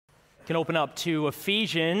can open up to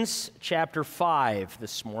Ephesians chapter 5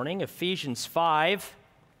 this morning. Ephesians 5.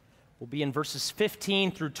 We'll be in verses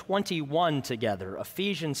 15 through 21 together.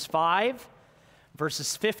 Ephesians 5,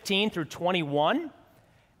 verses 15 through 21.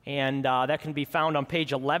 And that can be found on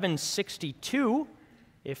page 1162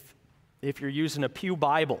 if you're using a Pew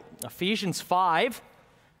Bible. Ephesians 5,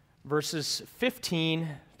 verses 15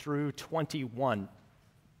 through 21.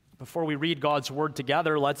 Before we read God's word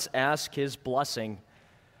together, let's ask his blessing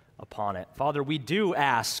upon it. Father, we do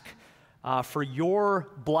ask for your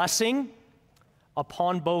blessing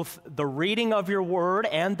upon both the reading of your word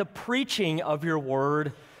and the preaching of your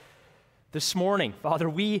word this morning. Father,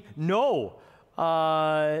 we know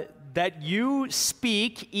that you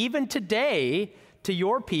speak even today to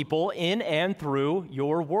your people in and through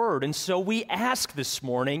your word. And so we ask this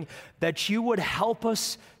morning that you would help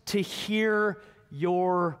us to hear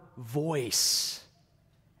your voice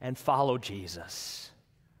and follow Jesus.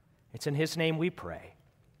 It's in his name we pray.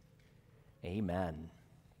 Amen.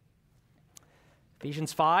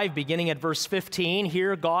 Ephesians 5, beginning at verse 15,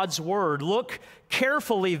 hear God's word. Look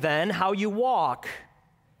carefully then how you walk,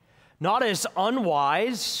 not as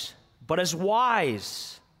unwise, but as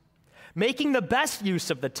wise, making the best use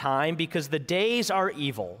of the time because the days are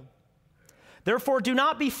evil. Therefore do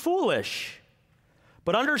not be foolish,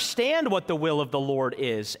 but understand what the will of the Lord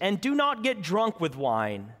is, and do not get drunk with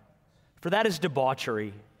wine, for that is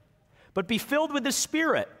debauchery, but be filled with the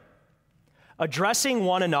Spirit, addressing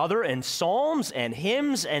one another in psalms and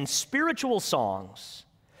hymns and spiritual songs,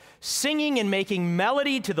 singing and making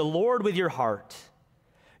melody to the Lord with your heart,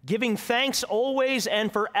 giving thanks always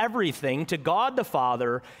and for everything to God the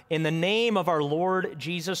Father in the name of our Lord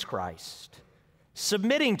Jesus Christ,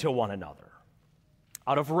 submitting to one another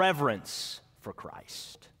out of reverence for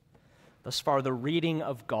Christ. Thus far, the reading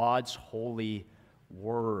of God's holy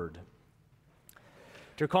word.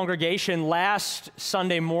 Dear congregation, last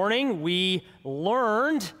Sunday morning, we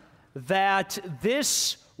learned that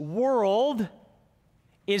this world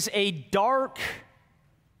is a dark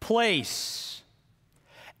place.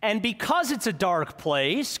 And because it's a dark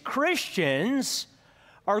place, Christians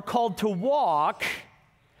are called to walk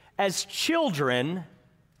as children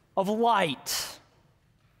of light.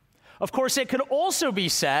 Of course, it could also be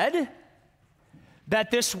said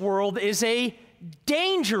that this world is a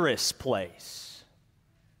dangerous place.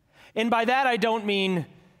 And by that, I don't mean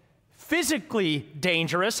physically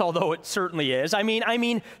dangerous, although it certainly is. I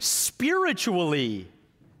mean spiritually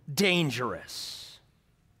dangerous.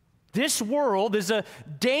 This world is a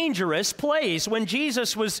dangerous place. When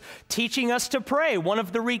Jesus was teaching us to pray, one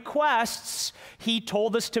of the requests he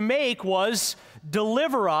told us to make was,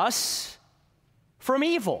 deliver us from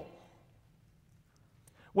evil.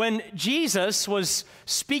 When Jesus was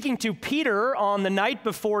speaking to Peter on the night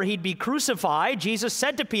before he'd be crucified, Jesus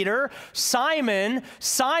said to Peter, Simon,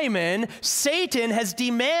 Simon, Satan has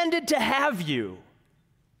demanded to have you,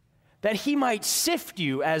 that he might sift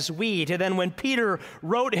you as wheat. And then when Peter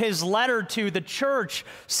wrote his letter to the church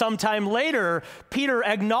sometime later, Peter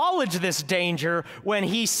acknowledged this danger when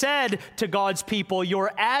he said to God's people,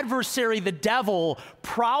 your adversary, the devil,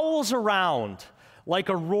 prowls around like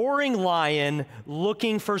a roaring lion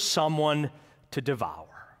looking for someone to devour. All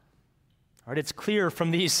right, it's clear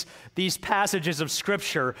from these passages of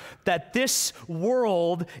Scripture that this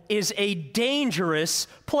world is a dangerous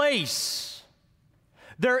place.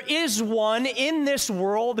 There is one in this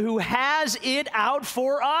world who has it out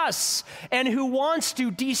for us and who wants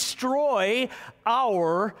to destroy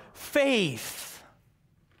our faith.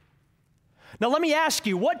 Now, let me ask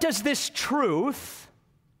you, what does this truth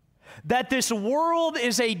that this world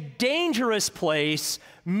is a dangerous place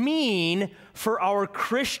mean for our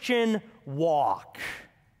Christian walk?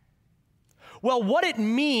 Well, what it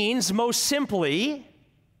means most simply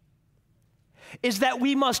is that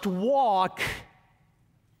we must walk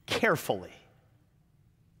carefully.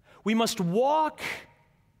 We must walk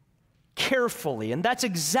carefully, and that's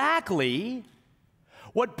exactly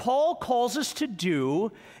what Paul calls us to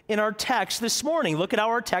do in our text this morning. Look at how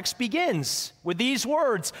our text begins with these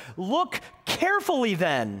words. Look carefully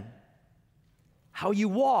then how you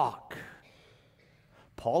walk.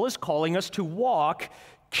 Paul is calling us to walk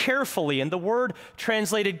carefully, and the word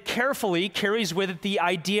translated carefully carries with it the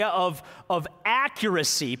idea of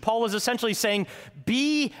accuracy. Paul is essentially saying,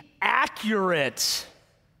 be accurate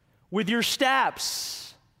with your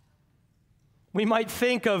steps. We might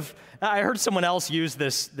think of, I heard someone else use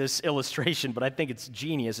this illustration, but I think it's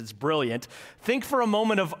genius, it's brilliant. Think for a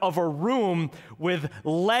moment of a room with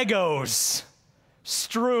Legos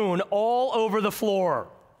strewn all over the floor.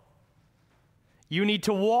 You need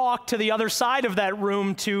to walk to the other side of that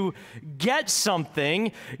room to get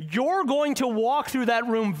something. You're going to walk through that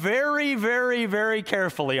room very, very, very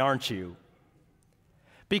carefully, aren't you?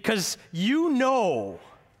 Because you know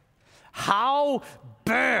how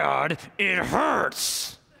bad it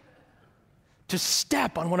hurts to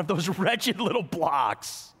step on one of those wretched little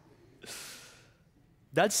blocks.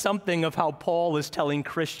 That's something of how Paul is telling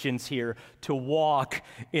Christians here to walk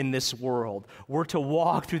in this world. We're to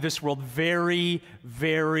walk through this world very,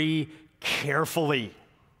 very carefully,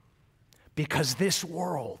 because this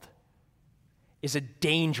world is a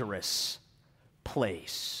dangerous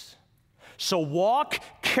place. So walk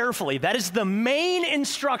carefully. That is the main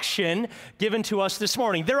instruction given to us this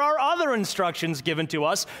morning. There are other instructions given to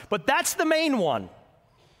us, but that's the main one.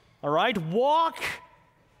 All right? Walk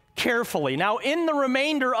carefully. Now, in the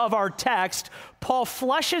remainder of our text, Paul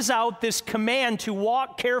fleshes out this command to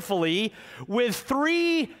walk carefully with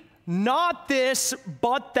 3 not this,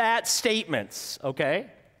 but that statements, okay?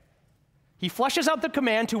 He fleshes out the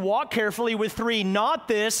command to walk carefully with 3 not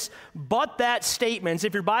this, but that statements.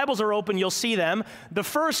 If your Bibles are open, you'll see them. The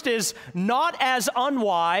first is not as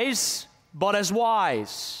unwise, but as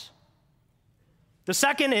wise. The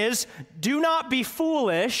second is do not be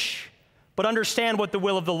foolish, but understand what the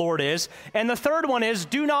will of the Lord is. And the third one is,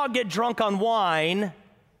 do not get drunk on wine,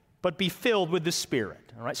 but be filled with the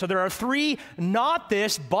Spirit. All right, so there are 3 not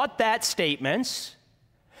this, but that statements.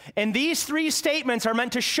 And these 3 statements are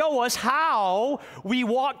meant to show us how we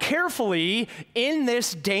walk carefully in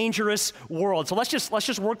this dangerous world. So let's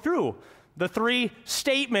just work through the 3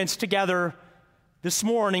 statements together this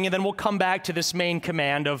morning, and then we'll come back to this main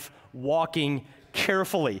command of walking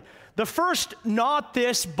carefully. The first not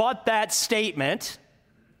this, but that statement,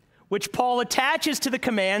 which Paul attaches to the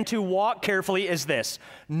command to walk carefully, is this: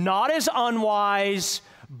 not as unwise,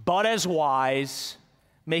 but as wise,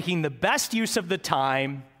 making the best use of the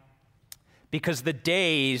time, because the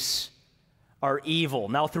days are evil.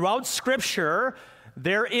 Now, throughout Scripture,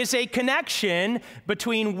 there is a connection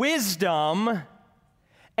between wisdom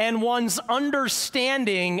and one's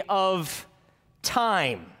understanding of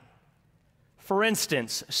time. For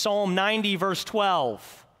instance, Psalm 90, verse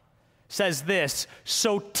 12 says this: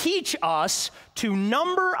 so teach us to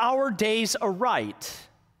number our days aright,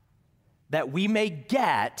 that we may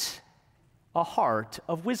get a heart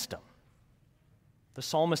of wisdom. The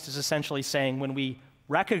psalmist is essentially saying, when we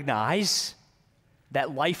recognize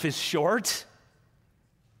that life is short,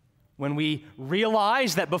 when we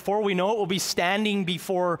realize that before we know it, we'll be standing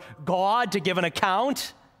before God to give an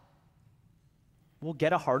account, we'll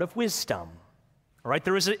get a heart of wisdom. All right,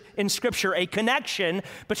 there is in Scripture a connection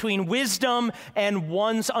between wisdom and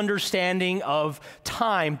one's understanding of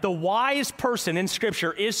time. The wise person in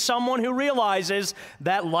Scripture is someone who realizes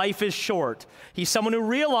that life is short. He's someone who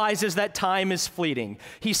realizes that time is fleeting.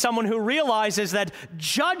 He's someone who realizes that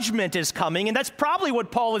judgment is coming, and that's probably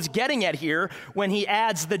what Paul is getting at here when he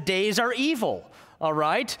adds the days are evil. All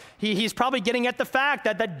right? He's probably getting at the fact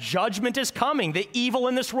that judgment is coming. The evil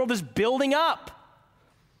in this world is building up.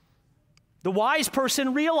 The wise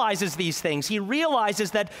person realizes these things. He realizes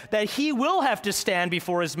that he will have to stand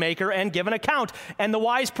before his Maker and give an account. And the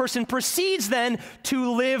wise person proceeds then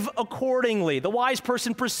to live accordingly. The wise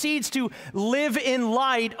person proceeds to live in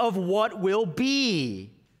light of what will be.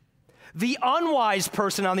 The unwise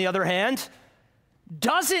person, on the other hand,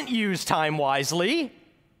 doesn't use time wisely,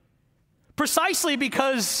 precisely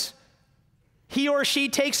because he or she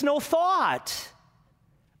takes no thought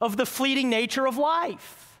of the fleeting nature of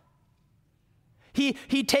life.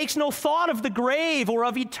 He takes no thought of the grave or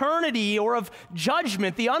of eternity or of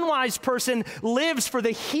judgment. The unwise person lives for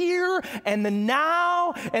the here and the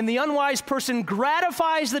now, and the unwise person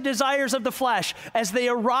gratifies the desires of the flesh as they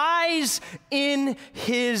arise in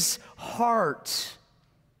his heart.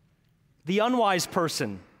 The unwise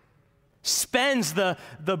person spends the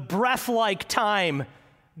breath-like time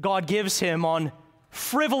God gives him on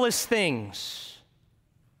frivolous things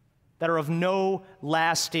that are of no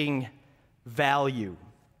lasting value.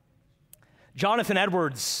 Jonathan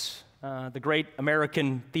Edwards, the great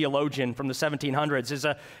American theologian from the 1700s,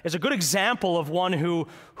 is a good example of one who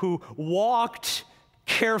walked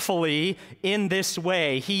carefully in this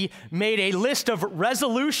way. He made a list of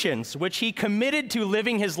resolutions which he committed to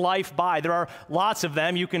living his life by. There are lots of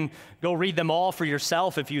them. You can go read them all for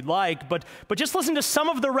yourself if you'd like, but just listen to some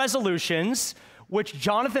of the resolutions which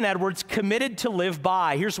Jonathan Edwards committed to live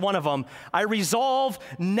by. Here's one of them. I resolve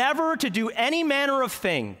never to do any manner of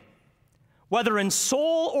thing, whether in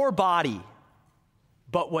soul or body,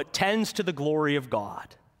 but what tends to the glory of God.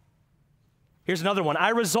 Here's another one. I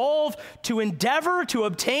resolve to endeavor to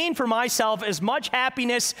obtain for myself as much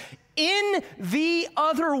happiness in the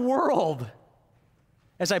other world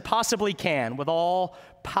as I possibly can with all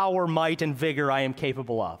power, might, and vigor I am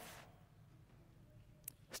capable of.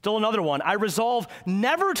 Still another one. I resolve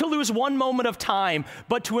never to lose one moment of time,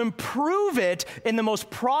 but to improve it in the most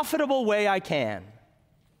profitable way I can.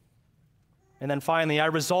 And then finally, I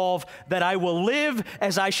resolve that I will live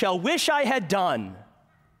as I shall wish I had done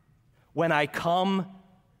when I come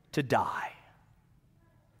to die.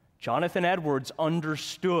 Jonathan Edwards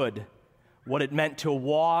understood what it meant to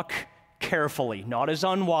walk carefully, not as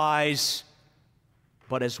unwise,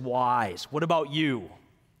 but as wise. What about you?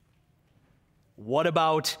 What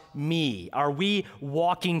about me? Are we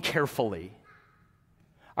walking carefully?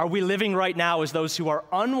 Are we living right now as those who are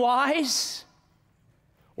unwise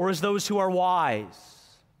or as those who are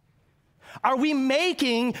wise? Are we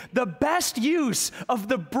making the best use of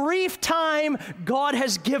the brief time God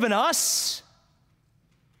has given us?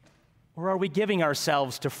 Or are we giving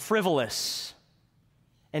ourselves to frivolous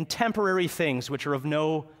and temporary things which are of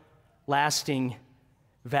no lasting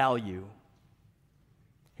value?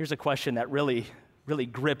 Here's a question that really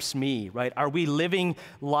grips me, right? Are we living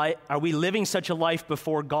such a life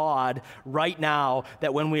before God right now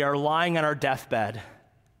that when we are lying on our deathbed,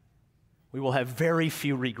 we will have very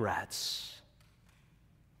few regrets?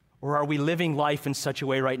 Or are we living life in such a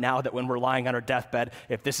way right now that when we're lying on our deathbed,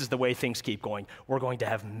 if this is the way things keep going, we're going to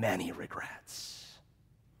have many regrets?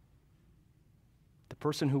 The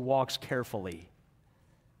person who walks carefully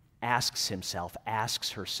asks himself,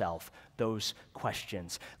 asks herself those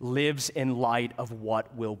questions, lives in light of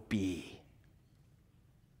what will be.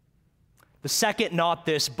 The second not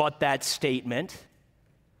this, but that statement,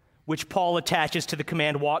 which Paul attaches to the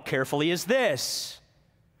command walk carefully, is this: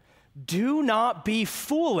 do not be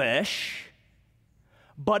foolish,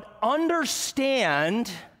 but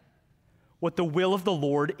understand what the will of the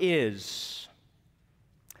Lord is.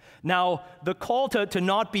 Now, the call to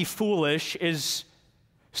not be foolish is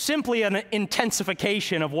simply an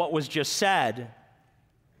intensification of what was just said.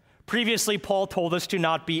 Previously, Paul told us to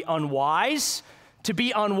not be unwise. To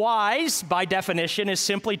be unwise, by definition, is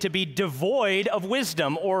simply to be devoid of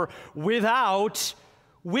wisdom or without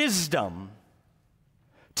wisdom.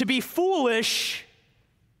 To be foolish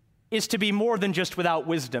is to be more than just without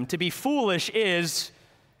wisdom. To be foolish is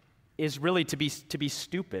really to be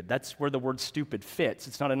stupid. That's where the word stupid fits.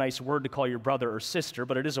 It's not a nice word to call your brother or sister,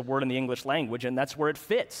 but it is a word in the English language, and that's where it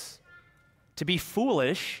fits. To be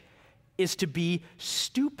foolish is to be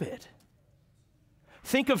stupid.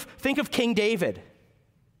 Think of King David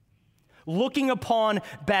looking upon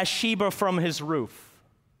Bathsheba from his roof,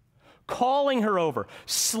 calling her over,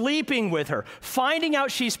 sleeping with her, finding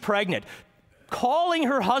out she's pregnant, calling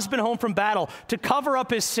her husband home from battle to cover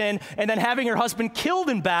up his sin, and then having her husband killed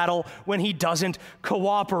in battle when he doesn't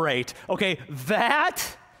cooperate. Okay,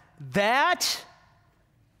 that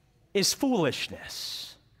is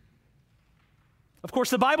foolishness. Of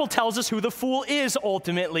course, the Bible tells us who the fool is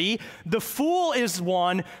ultimately. The fool is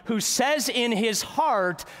one who says in his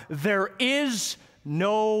heart, there is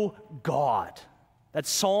no God. That's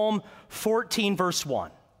Psalm 14, verse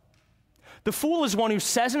 1. The fool is one who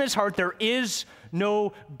says in his heart, there is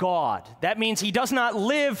no God. That means he does not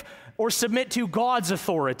live or submit to God's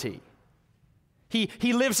authority.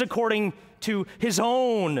 He lives according to his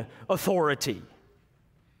own authority.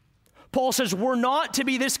 Paul says we're not to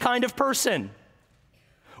be this kind of person.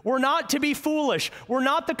 We're not to be foolish. We're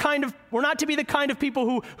not to be the kind of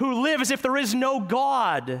people who live as if there is no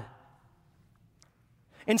God.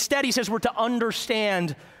 Instead, he says we're to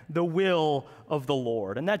understand the will of the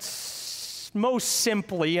Lord. And that's most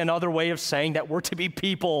simply another way of saying that we're to be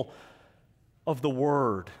people of the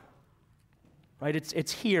Word. Right?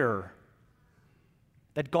 It's here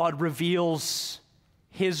that God reveals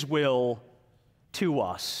his will to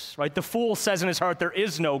us, right? The fool says in his heart, there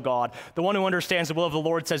is no God. The one who understands the will of the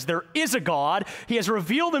Lord says, there is a God. He has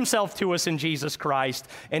revealed himself to us in Jesus Christ,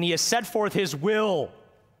 and he has set forth his will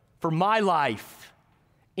for my life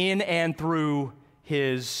in and through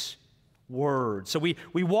his word. So we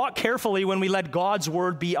walk carefully when we let God's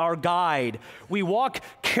word be our guide. We walk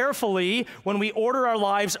carefully when we order our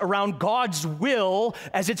lives around God's will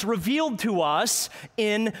as it's revealed to us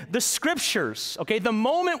in the scriptures. Okay, the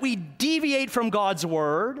moment we deviate from God's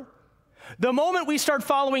word, the moment we start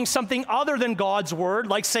following something other than God's word,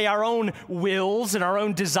 like say our own wills and our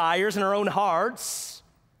own desires and our own hearts,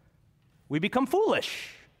 we become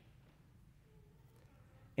foolish.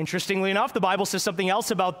 Interestingly enough, the Bible says something else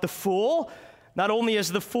about the fool. Not only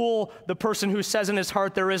is the fool the person who says in his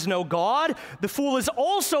heart there is no God, the fool is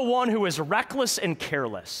also one who is reckless and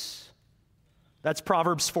careless. That's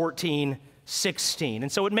Proverbs 14:7. 16.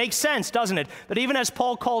 And so it makes sense, doesn't it, that even as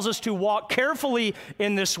Paul calls us to walk carefully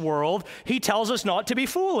in this world, he tells us not to be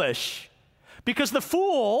foolish. Because the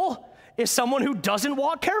fool is someone who doesn't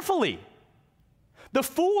walk carefully. The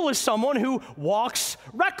fool is someone who walks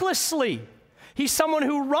recklessly. He's someone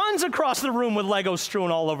who runs across the room with Legos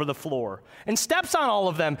strewn all over the floor and steps on all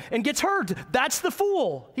of them and gets hurt. That's the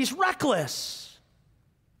fool. He's reckless.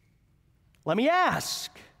 Let me ask,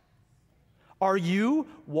 are you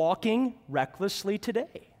walking recklessly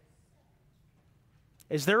today?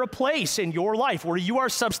 Is there a place in your life where you are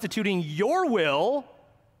substituting your will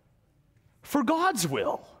for God's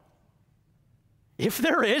will? If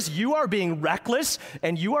there is, you are being reckless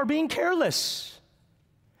and you are being careless.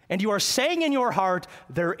 And you are saying in your heart,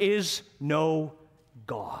 there is no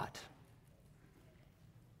God.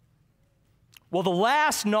 Well, the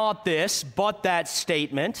last not this, but that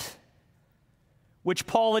statement, which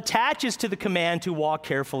Paul attaches to the command to walk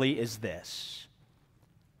carefully, is this.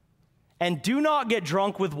 And do not get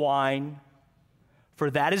drunk with wine,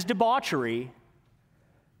 for that is debauchery,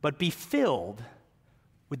 but be filled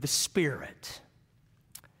with the Spirit.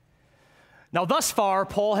 Now, thus far,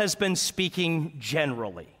 Paul has been speaking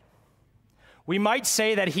generally. We might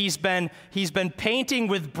say that he's been painting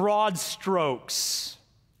with broad strokes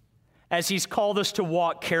as he's called us to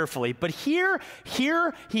walk carefully. But here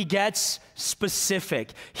he gets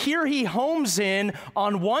specific. Here he homes in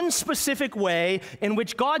on one specific way in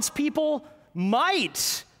which God's people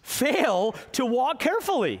might fail to walk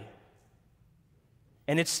carefully.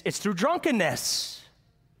 And it's through drunkenness.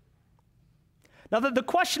 Now, the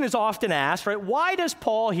question is often asked, right? Why does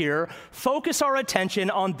Paul here focus our attention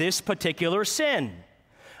on this particular sin?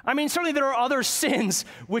 I mean, certainly there are other sins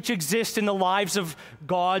which exist in the lives of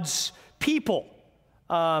God's people.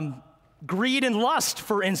 Greed and lust,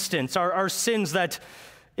 for instance, are sins that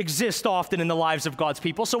exist often in the lives of God's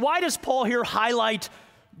people. So why does Paul here highlight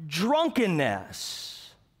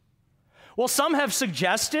drunkenness? Well, some have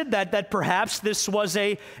suggested that perhaps this was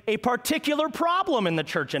a particular problem in the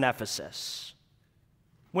church in Ephesus.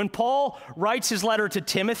 When Paul writes his letter to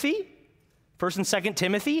Timothy, 1 and 2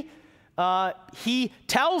 Timothy, he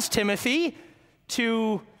tells Timothy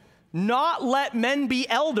to not let men be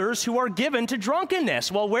elders who are given to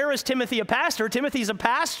drunkenness. Well, where is Timothy a pastor? Timothy's a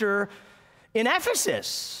pastor in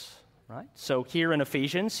Ephesus, right? So here in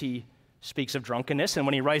Ephesians, he speaks of drunkenness, and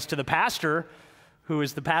when he writes to the pastor, who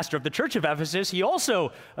is the pastor of the church of Ephesus, he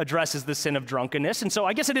also addresses the sin of drunkenness. And so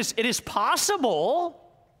I guess it is possible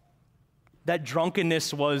that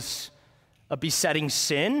drunkenness was a besetting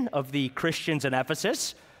sin of the Christians in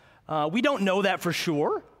Ephesus. We don't know that for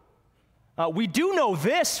sure. We do know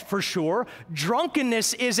this for sure.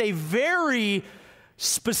 Drunkenness is a very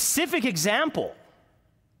specific example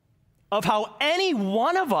of how any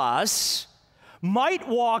one of us might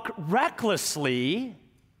walk recklessly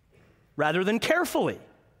rather than carefully.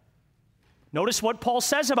 Notice what Paul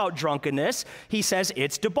says about drunkenness. He says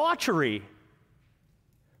it's debauchery.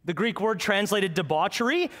 The Greek word translated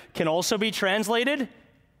debauchery can also be translated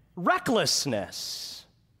recklessness.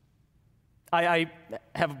 I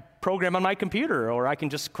have a program on my computer, or I can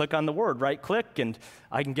just click on the word, right-click, and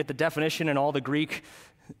I can get the definition and all the Greek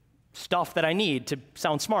stuff that I need to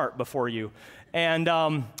sound smart before you. And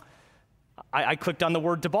I clicked on the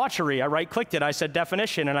word debauchery. I right-clicked it. I said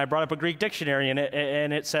definition, and I brought up a Greek dictionary, and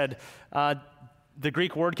it said the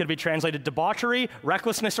Greek word could be translated debauchery,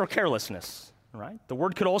 recklessness, or carelessness. Right? The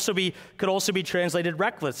word could also be translated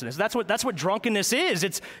recklessness. That's what drunkenness is.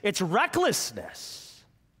 It's recklessness.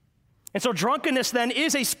 And so drunkenness then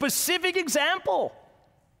is a specific example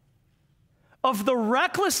of the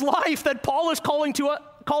reckless life that Paul is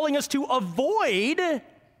calling us to avoid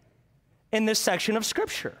in this section of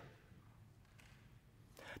Scripture.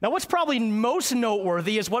 Now, what's probably most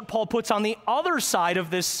noteworthy is what Paul puts on the other side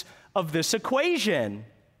of this equation.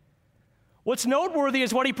 What's noteworthy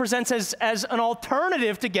is what he presents as an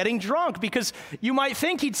alternative to getting drunk, because you might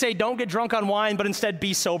think he'd say, don't get drunk on wine, but instead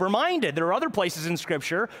be sober-minded. There are other places in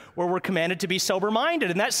Scripture where we're commanded to be sober-minded,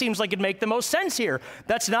 and that seems like it'd make the most sense here.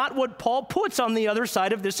 That's not what Paul puts on the other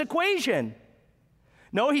side of this equation.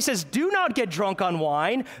 No, he says, do not get drunk on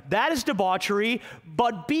wine. That is debauchery,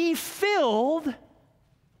 but be filled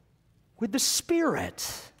with the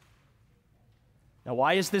Spirit. Now,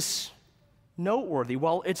 why is this noteworthy?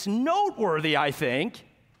 Well, it's noteworthy, I think,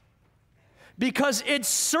 because it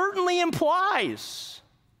certainly implies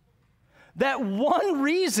that one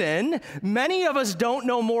reason many of us don't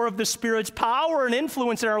know more of the Spirit's power and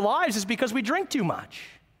influence in our lives is because we drink too much.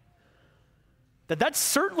 That's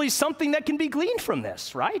certainly something that can be gleaned from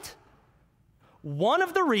this, right? one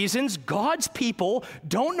of the reasons God's people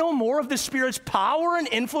don't know more of the Spirit's power and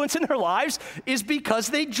influence in their lives is because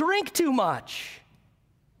they drink too much.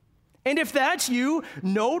 And if that's you,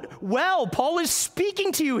 note well, Paul is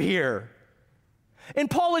speaking to you here. And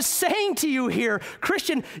Paul is saying to you here,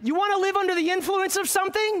 Christian, you want to live under the influence of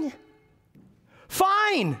something?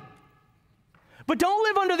 Fine. But don't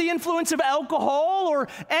live under the influence of alcohol or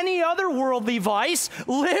any other worldly vice.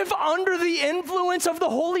 Live under the influence of the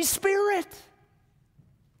Holy Spirit.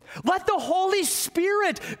 Let the Holy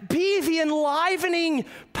Spirit be the enlivening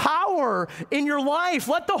power in your life.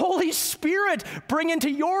 Let the Holy Spirit bring into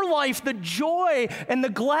your life the joy and the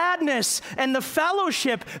gladness and the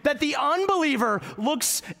fellowship that the unbeliever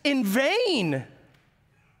looks in vain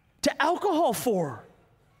to alcohol for.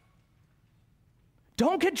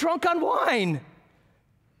 Don't get drunk on wine.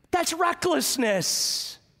 That's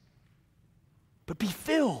recklessness. But be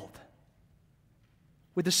filled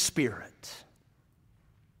with the Spirit.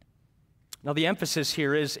 Now, the emphasis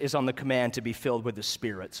here is on the command to be filled with the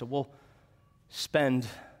Spirit. So we'll spend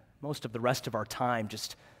most of the rest of our time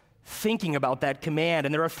just thinking about that command.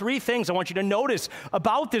 And there are three things I want you to notice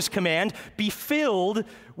about this command: be filled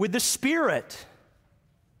with the Spirit.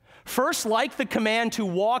 First, like the command to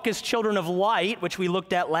walk as children of light, which we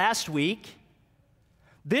looked at last week,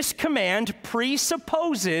 this command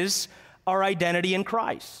presupposes our identity in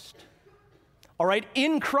Christ. All right,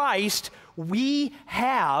 in Christ, we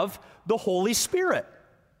have the Holy Spirit.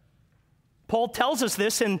 Paul tells us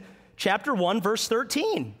this in chapter 1, verse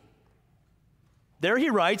 13. There he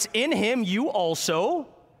writes, "In him you also,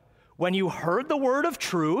 when you heard the word of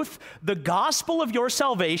truth, the gospel of your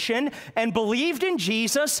salvation, and believed in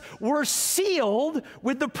Jesus, were sealed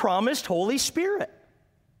with the promised Holy Spirit."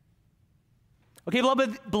 Okay,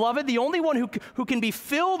 beloved, the only one who can be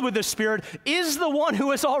filled with the Spirit is the one who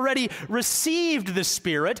has already received the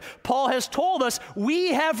Spirit. Paul has told us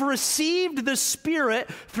we have received the Spirit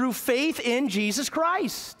through faith in Jesus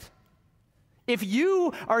Christ. If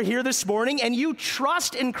you are here this morning and you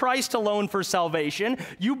trust in Christ alone for salvation,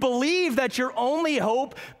 you believe that your only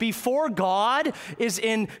hope before God is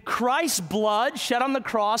in Christ's blood shed on the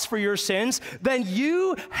cross for your sins, then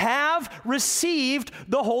you have received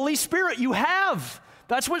the Holy Spirit. You have.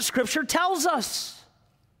 That's what Scripture tells us.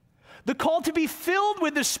 The call to be filled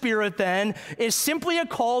with the Spirit, then, is simply a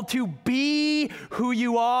call to be who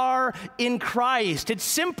you are in Christ. It's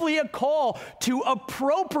simply a call to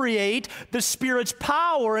appropriate the Spirit's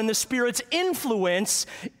power and the Spirit's influence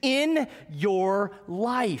in your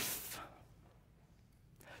life.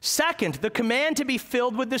 Second, the command to be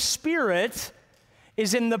filled with the Spirit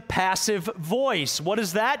is in the passive voice. What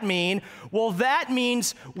does that mean? Well, that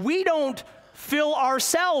means we don't fill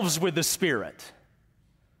ourselves with the Spirit.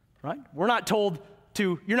 Right? We're not told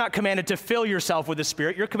you're not commanded to fill yourself with the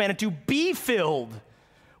Spirit. You're commanded to be filled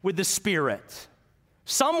with the Spirit.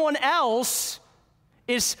 Someone else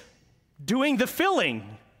is doing the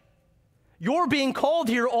filling. You're being called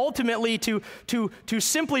here ultimately to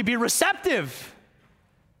simply be receptive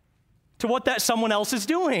to what that someone else is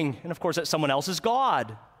doing. And of course, that someone else is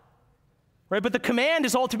God. Right? But the command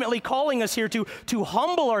is ultimately calling us here to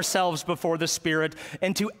humble ourselves before the Spirit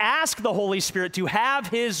and to ask the Holy Spirit to have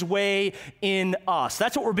His way in us.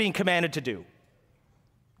 That's what we're being commanded to do.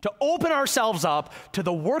 To open ourselves up to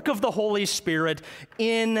the work of the Holy Spirit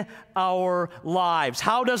in our lives.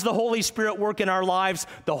 How does the Holy Spirit work in our lives?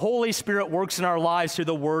 The Holy Spirit works in our lives through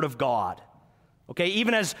the Word of God. Okay,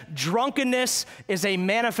 even as drunkenness is a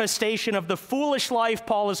manifestation of the foolish life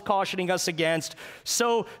Paul is cautioning us against,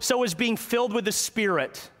 so is being filled with the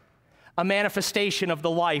Spirit a manifestation of the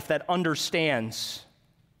life that understands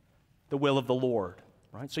the will of the Lord.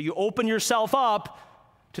 Right? So you open yourself up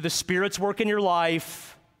to the Spirit's work in your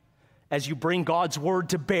life as you bring God's Word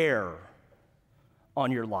to bear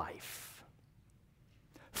on your life.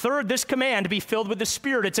 Third, this command to be filled with the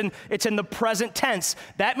Spirit, it's in the present tense.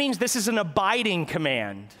 That means this is an abiding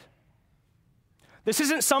command. This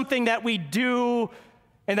isn't something that we do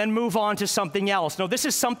and then move on to something else. No, this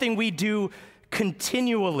is something we do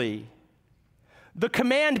continually. The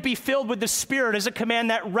command, be filled with the Spirit, is a command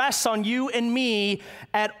that rests on you and me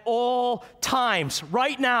at all times.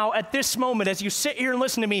 Right now, at this moment, as you sit here and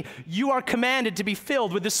listen to me, you are commanded to be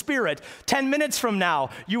filled with the Spirit. 10 minutes from now,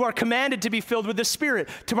 you are commanded to be filled with the Spirit.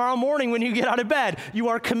 Tomorrow morning, when you get out of bed, you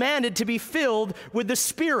are commanded to be filled with the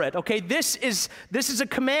Spirit. Okay, this is a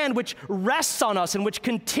command which rests on us and which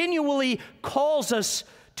continually calls us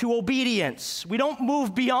to obedience. We don't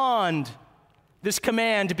move beyond this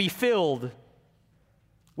command to be filled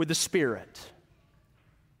with the Spirit.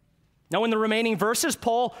 Now, in the remaining verses,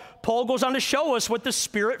 Paul goes on to show us what the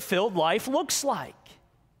Spirit-filled life looks like.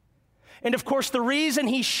 And of course, the reason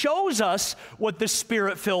he shows us what the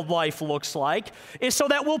Spirit-filled life looks like is so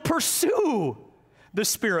that we'll pursue the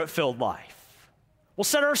Spirit-filled life. We'll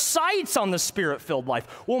set our sights on the Spirit-filled life.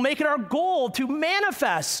 We'll make it our goal to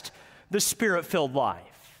manifest the Spirit-filled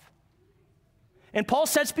life. And Paul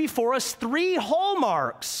sets before us 3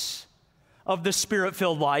 hallmarks of the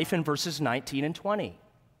Spirit-filled life in verses 19 and 20.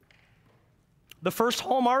 The first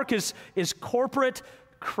hallmark is corporate,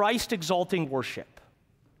 Christ-exalting worship.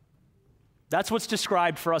 That's what's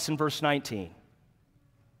described for us in verse 19.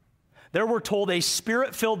 There we're told a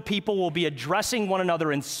Spirit-filled people will be addressing one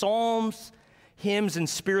another in psalms, hymns, and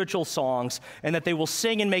spiritual songs, and that they will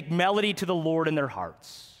sing and make melody to the Lord in their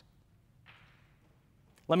hearts.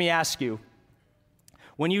 Let me ask you,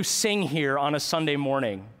 when you sing here on a Sunday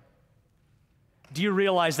morning, do you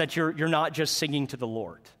realize that you're not just singing to the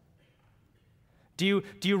Lord? Do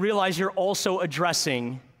you realize you're also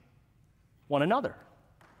addressing one another?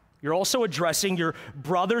 You're also addressing your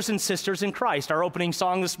brothers and sisters in Christ. Our opening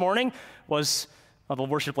song this morning was, well, the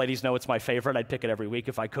worship ladies know it's my favorite. I'd pick it every week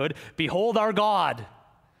if I could. Behold our God,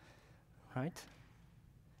 right?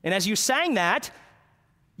 And as you sang that,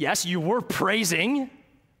 yes, you were praising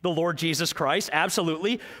the Lord Jesus Christ,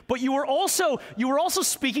 absolutely, but you were also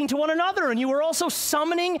speaking to one another, and you were also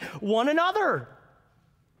summoning one another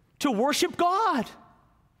to worship God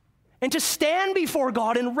and to stand before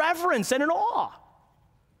God in reverence and in awe.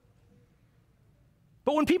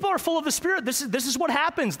 But when people are full of the Spirit, this is what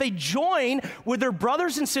happens. They join with their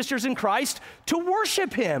brothers and sisters in Christ to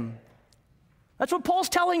worship Him. That's what Paul's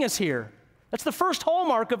telling us here. That's the first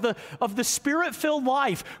hallmark of the Spirit-filled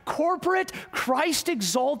life, corporate,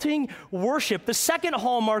 Christ-exalting worship. The second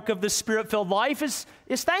hallmark of the Spirit-filled life is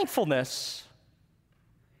thankfulness.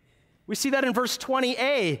 We see that in verse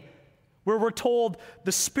 20a, where we're told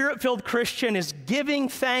the Spirit-filled Christian is giving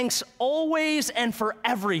thanks always and for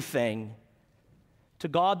everything to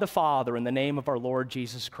God the Father in the name of our Lord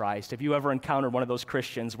Jesus Christ. Have you ever encountered one of those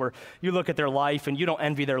Christians where you look at their life and you don't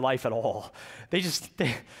envy their life at all? They just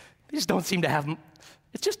don't seem to have,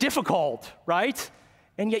 it's just difficult, right?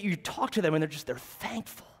 And yet you talk to them and they're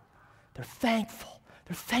thankful. They're thankful.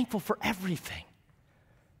 They're thankful for everything.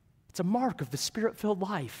 It's a mark of the Spirit-filled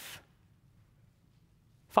life.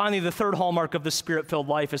 Finally, the third hallmark of the Spirit-filled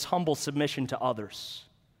life is humble submission to others.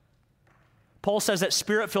 Paul says that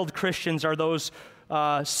Spirit-filled Christians are those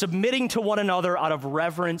submitting to one another out of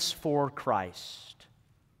reverence for Christ.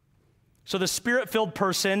 So the Spirit-filled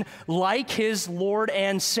person, like his Lord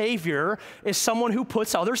and Savior, is someone who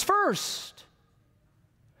puts others first.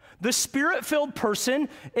 The Spirit-filled person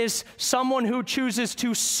is someone who chooses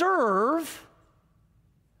to serve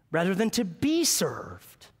rather than to be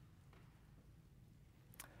served.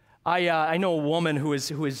 I know a woman who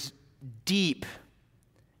is deep,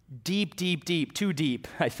 too deep,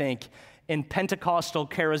 I think, in Pentecostal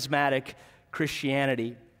charismatic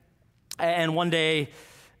Christianity. And one day,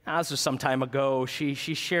 this was some time ago, she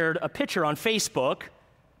shared a picture on Facebook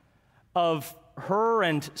of her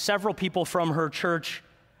and several people from her church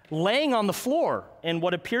laying on the floor in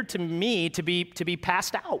what appeared to me to be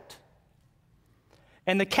passed out.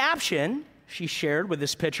 And the caption she shared with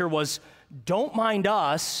this picture was, "Don't mind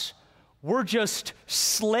us, we're just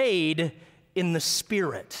slayed in the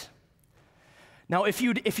Spirit." Now, if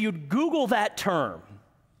you'd Google that term,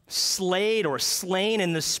 slayed or slain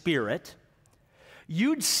in the Spirit,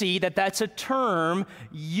 you'd see that that's a term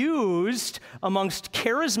used amongst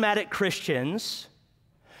charismatic Christians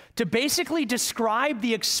to basically describe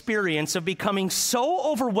the experience of becoming so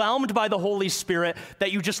overwhelmed by the Holy Spirit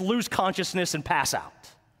that you just lose consciousness and pass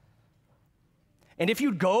out. And if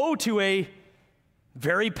you go to a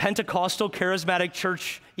very Pentecostal charismatic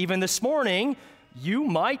church even this morning, you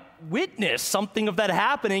might witness something of that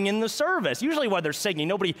happening in the service. Usually while they're singing,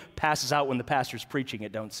 nobody passes out when the pastor's preaching,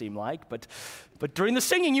 it don't seem like, but during the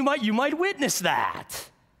singing, you might witness that.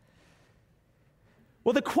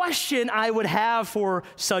 Well, the question I would have for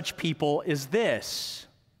such people is this: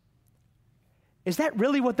 is that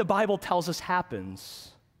really what the Bible tells us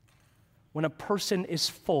happens when a person is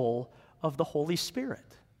full of the Holy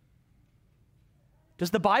Spirit? Does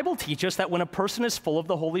the Bible teach us that when a person is full of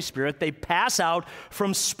the Holy Spirit, they pass out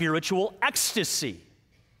from spiritual ecstasy?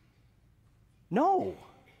 No.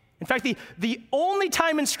 In fact, the only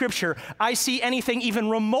time in Scripture I see anything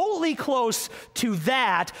even remotely close to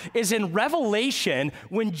that is in Revelation,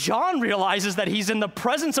 when John realizes that he's in the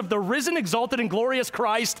presence of the risen, exalted, and glorious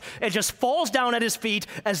Christ and just falls down at his feet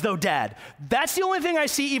as though dead. That's the only thing I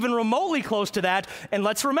see even remotely close to that. And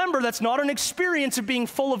let's remember, that's not an experience of being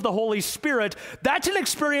full of the Holy Spirit. That's an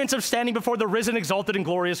experience of standing before the risen, exalted, and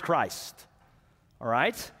glorious Christ. All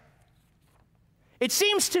right? It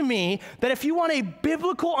seems to me that if you want a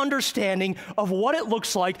biblical understanding of what it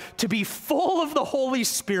looks like to be full of the Holy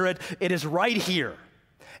Spirit, it is right here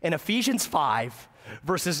in Ephesians 5,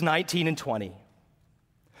 verses 19 and 20.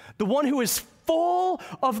 The one who is full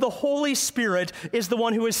of the Holy Spirit is the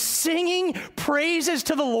one who is singing praises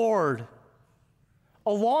to the Lord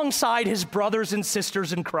alongside his brothers and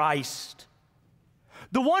sisters in Christ.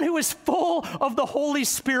 The one who is full of the Holy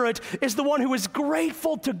Spirit is the one who is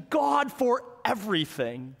grateful to God for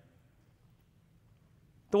everything.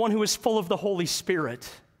 The one who is full of the Holy Spirit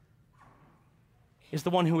is the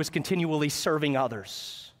one who is continually serving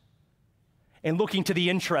others and looking to the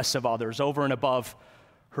interests of others over and above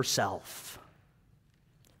herself.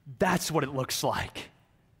 That's what it looks like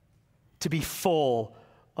to be full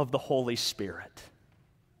of the Holy Spirit.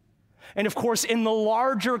 And of course, in the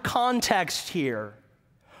larger context here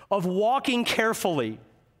of walking carefully,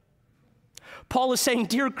 Paul is saying,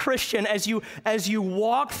 dear Christian, as you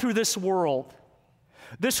walk through this world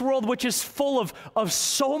which is full of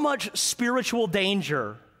so much spiritual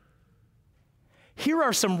danger, here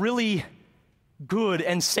are some really good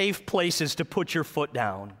and safe places to put your foot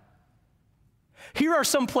down. Here are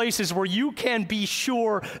some places where you can be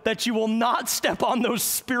sure that you will not step on those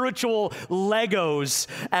spiritual Legos,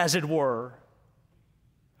 as it were.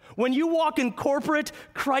 When you walk in corporate,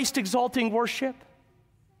 Christ-exalting worship,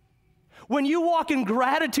 when you walk in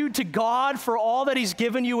gratitude to God for all that he's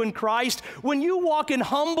given you in Christ, when you walk in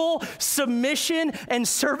humble submission and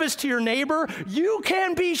service to your neighbor, you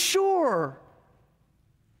can be sure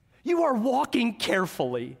you are walking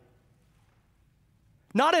carefully.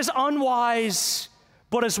 Not as unwise,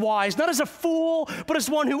 but as wise. Not as a fool, but as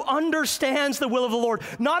one who understands the will of the Lord.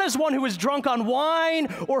 Not as one who is drunk on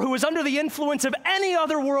wine or who is under the influence of any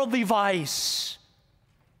other worldly vice,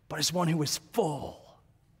 but as one who is full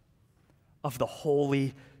of the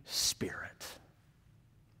Holy Spirit.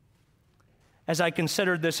 As I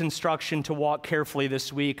considered this instruction to walk carefully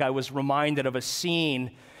this week, I was reminded of a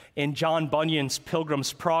scene in John Bunyan's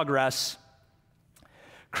Pilgrim's Progress.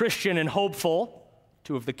 Christian and Hopeful,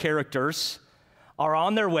 two of the characters, are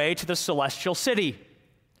on their way to the celestial city.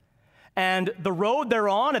 And the road they're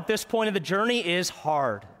on at this point of the journey is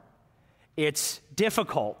hard. It's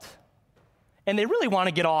difficult. And they really want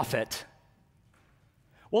to get off it.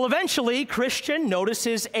 Well, eventually, Christian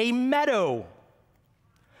notices a meadow,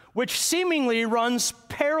 which seemingly runs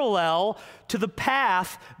parallel to the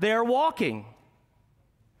path they're walking.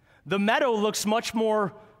 The meadow looks much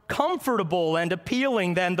more comfortable and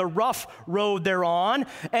appealing than the rough road they're on.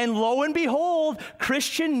 And lo and behold,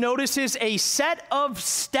 Christian notices a set of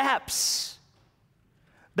steps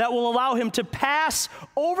that will allow him to pass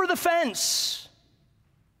over the fence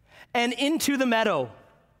and into the meadow.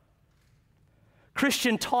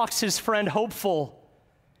 Christian talks his friend Hopeful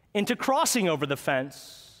into crossing over the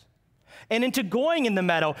fence and into going in the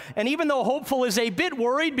meadow. And even though Hopeful is a bit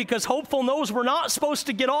worried because Hopeful knows we're not supposed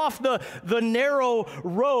to get off the narrow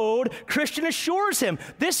road, Christian assures him,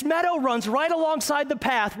 this meadow runs right alongside the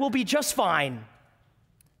path. We'll be just fine.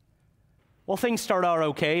 Well, things start out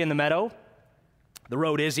okay in the meadow. The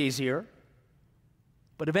road is easier.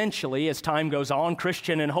 But eventually, as time goes on,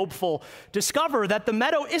 Christian and Hopeful discover that the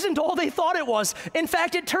meadow isn't all they thought it was. In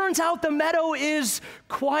fact, it turns out the meadow is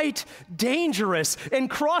quite dangerous. And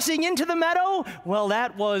crossing into the meadow, well,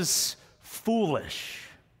 that was foolish.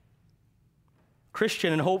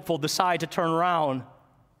 Christian and Hopeful decide to turn around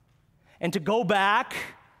and to go back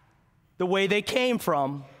the way they came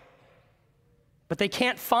from. But they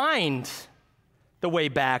can't find the way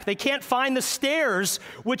back. They can't find the stairs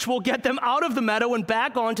which will get them out of the meadow and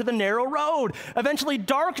back onto the narrow road. Eventually,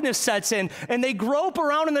 darkness sets in, and they grope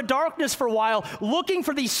around in the darkness for a while, looking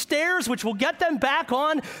for these stairs which will get them back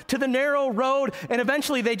on to the narrow road. And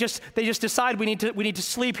eventually, they just decide we need to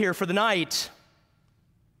sleep here for the night.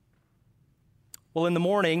 Well, in the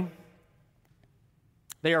morning,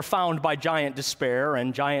 they are found by Giant Despair,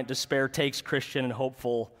 and Giant Despair takes Christian and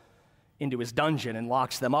Hopeful into his dungeon and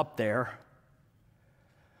locks them up there.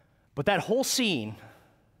 But that whole scene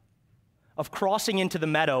of crossing into the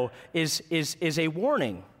meadow is a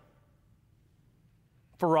warning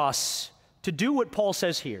for us to do what Paul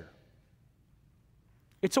says here.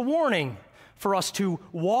 It's a warning for us to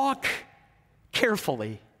walk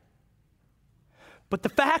carefully. But the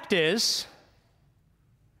fact is,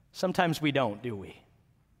 sometimes we don't, do we?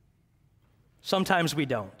 Sometimes we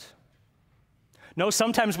don't. No,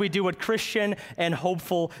 sometimes we do what Christian and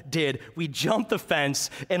Hopeful did. We jump the fence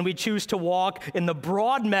and we choose to walk in the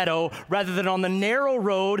broad meadow rather than on the narrow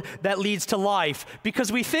road that leads to life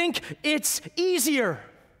because we think it's easier.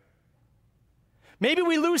 Maybe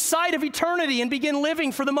we lose sight of eternity and begin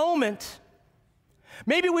living for the moment.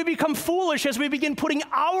 Maybe we become foolish as we begin putting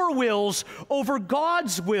our wills over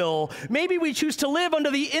God's will. Maybe we choose to live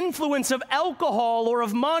under the influence of alcohol or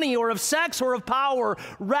of money or of sex or of power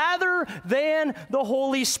rather than the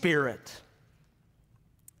Holy Spirit.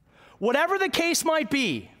 Whatever the case might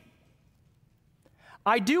be,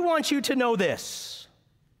 I do want you to know this.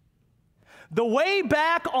 The way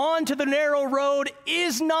back onto the narrow road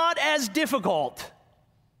is not as difficult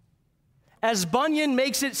as Bunyan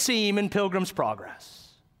makes it seem in Pilgrim's Progress.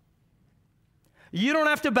 You don't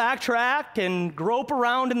have to backtrack and grope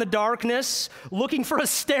around in the darkness looking for a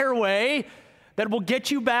stairway that will get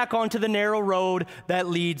you back onto the narrow road that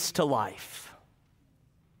leads to life.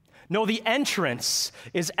 No, the entrance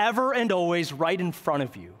is ever and always right in front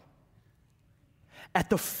of you, at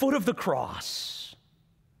the foot of the cross.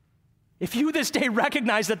 If you this day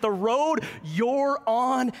recognize that the road you're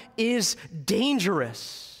on is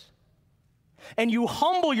dangerous, and you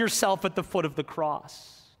humble yourself at the foot of the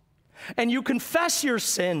cross, and you confess your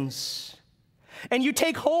sins, and you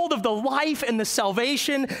take hold of the life and the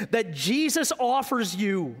salvation that Jesus offers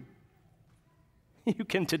you, you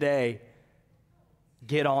can today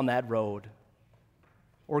get on that road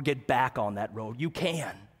or get back on that road. You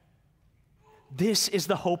can. This is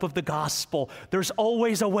the hope of the gospel. There's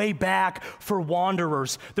always a way back for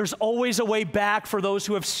wanderers. There's always a way back for those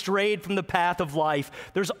who have strayed from the path of life.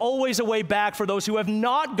 There's always a way back for those who have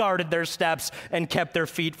not guarded their steps and kept their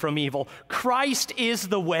feet from evil. Christ is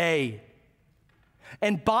the way.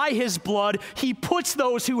 And by his blood, he puts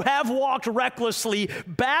those who have walked recklessly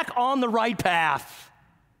back on the right path.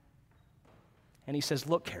 And he says,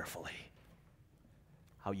 look carefully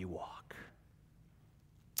how you walk.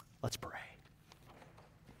 Let's pray.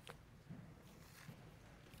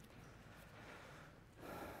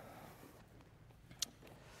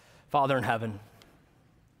 Father in heaven,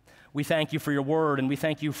 we thank you for your word, and we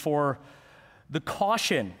thank you for the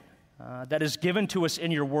caution that is given to us in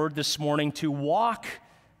your word this morning to walk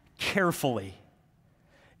carefully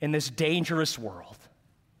in this dangerous world.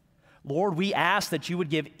 Lord, we ask that you would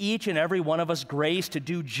give each and every one of us grace to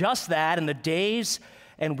do just that in the days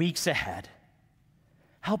and weeks ahead.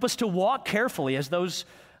 Help us to walk carefully as those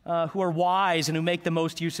who are wise and who make the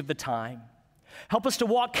most use of the time. Help us to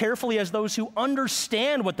walk carefully as those who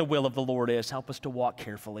understand what the will of the Lord is. Help us to walk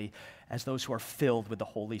carefully as those who are filled with the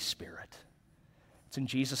Holy Spirit. It's in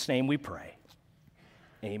Jesus' name we pray.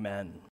 Amen.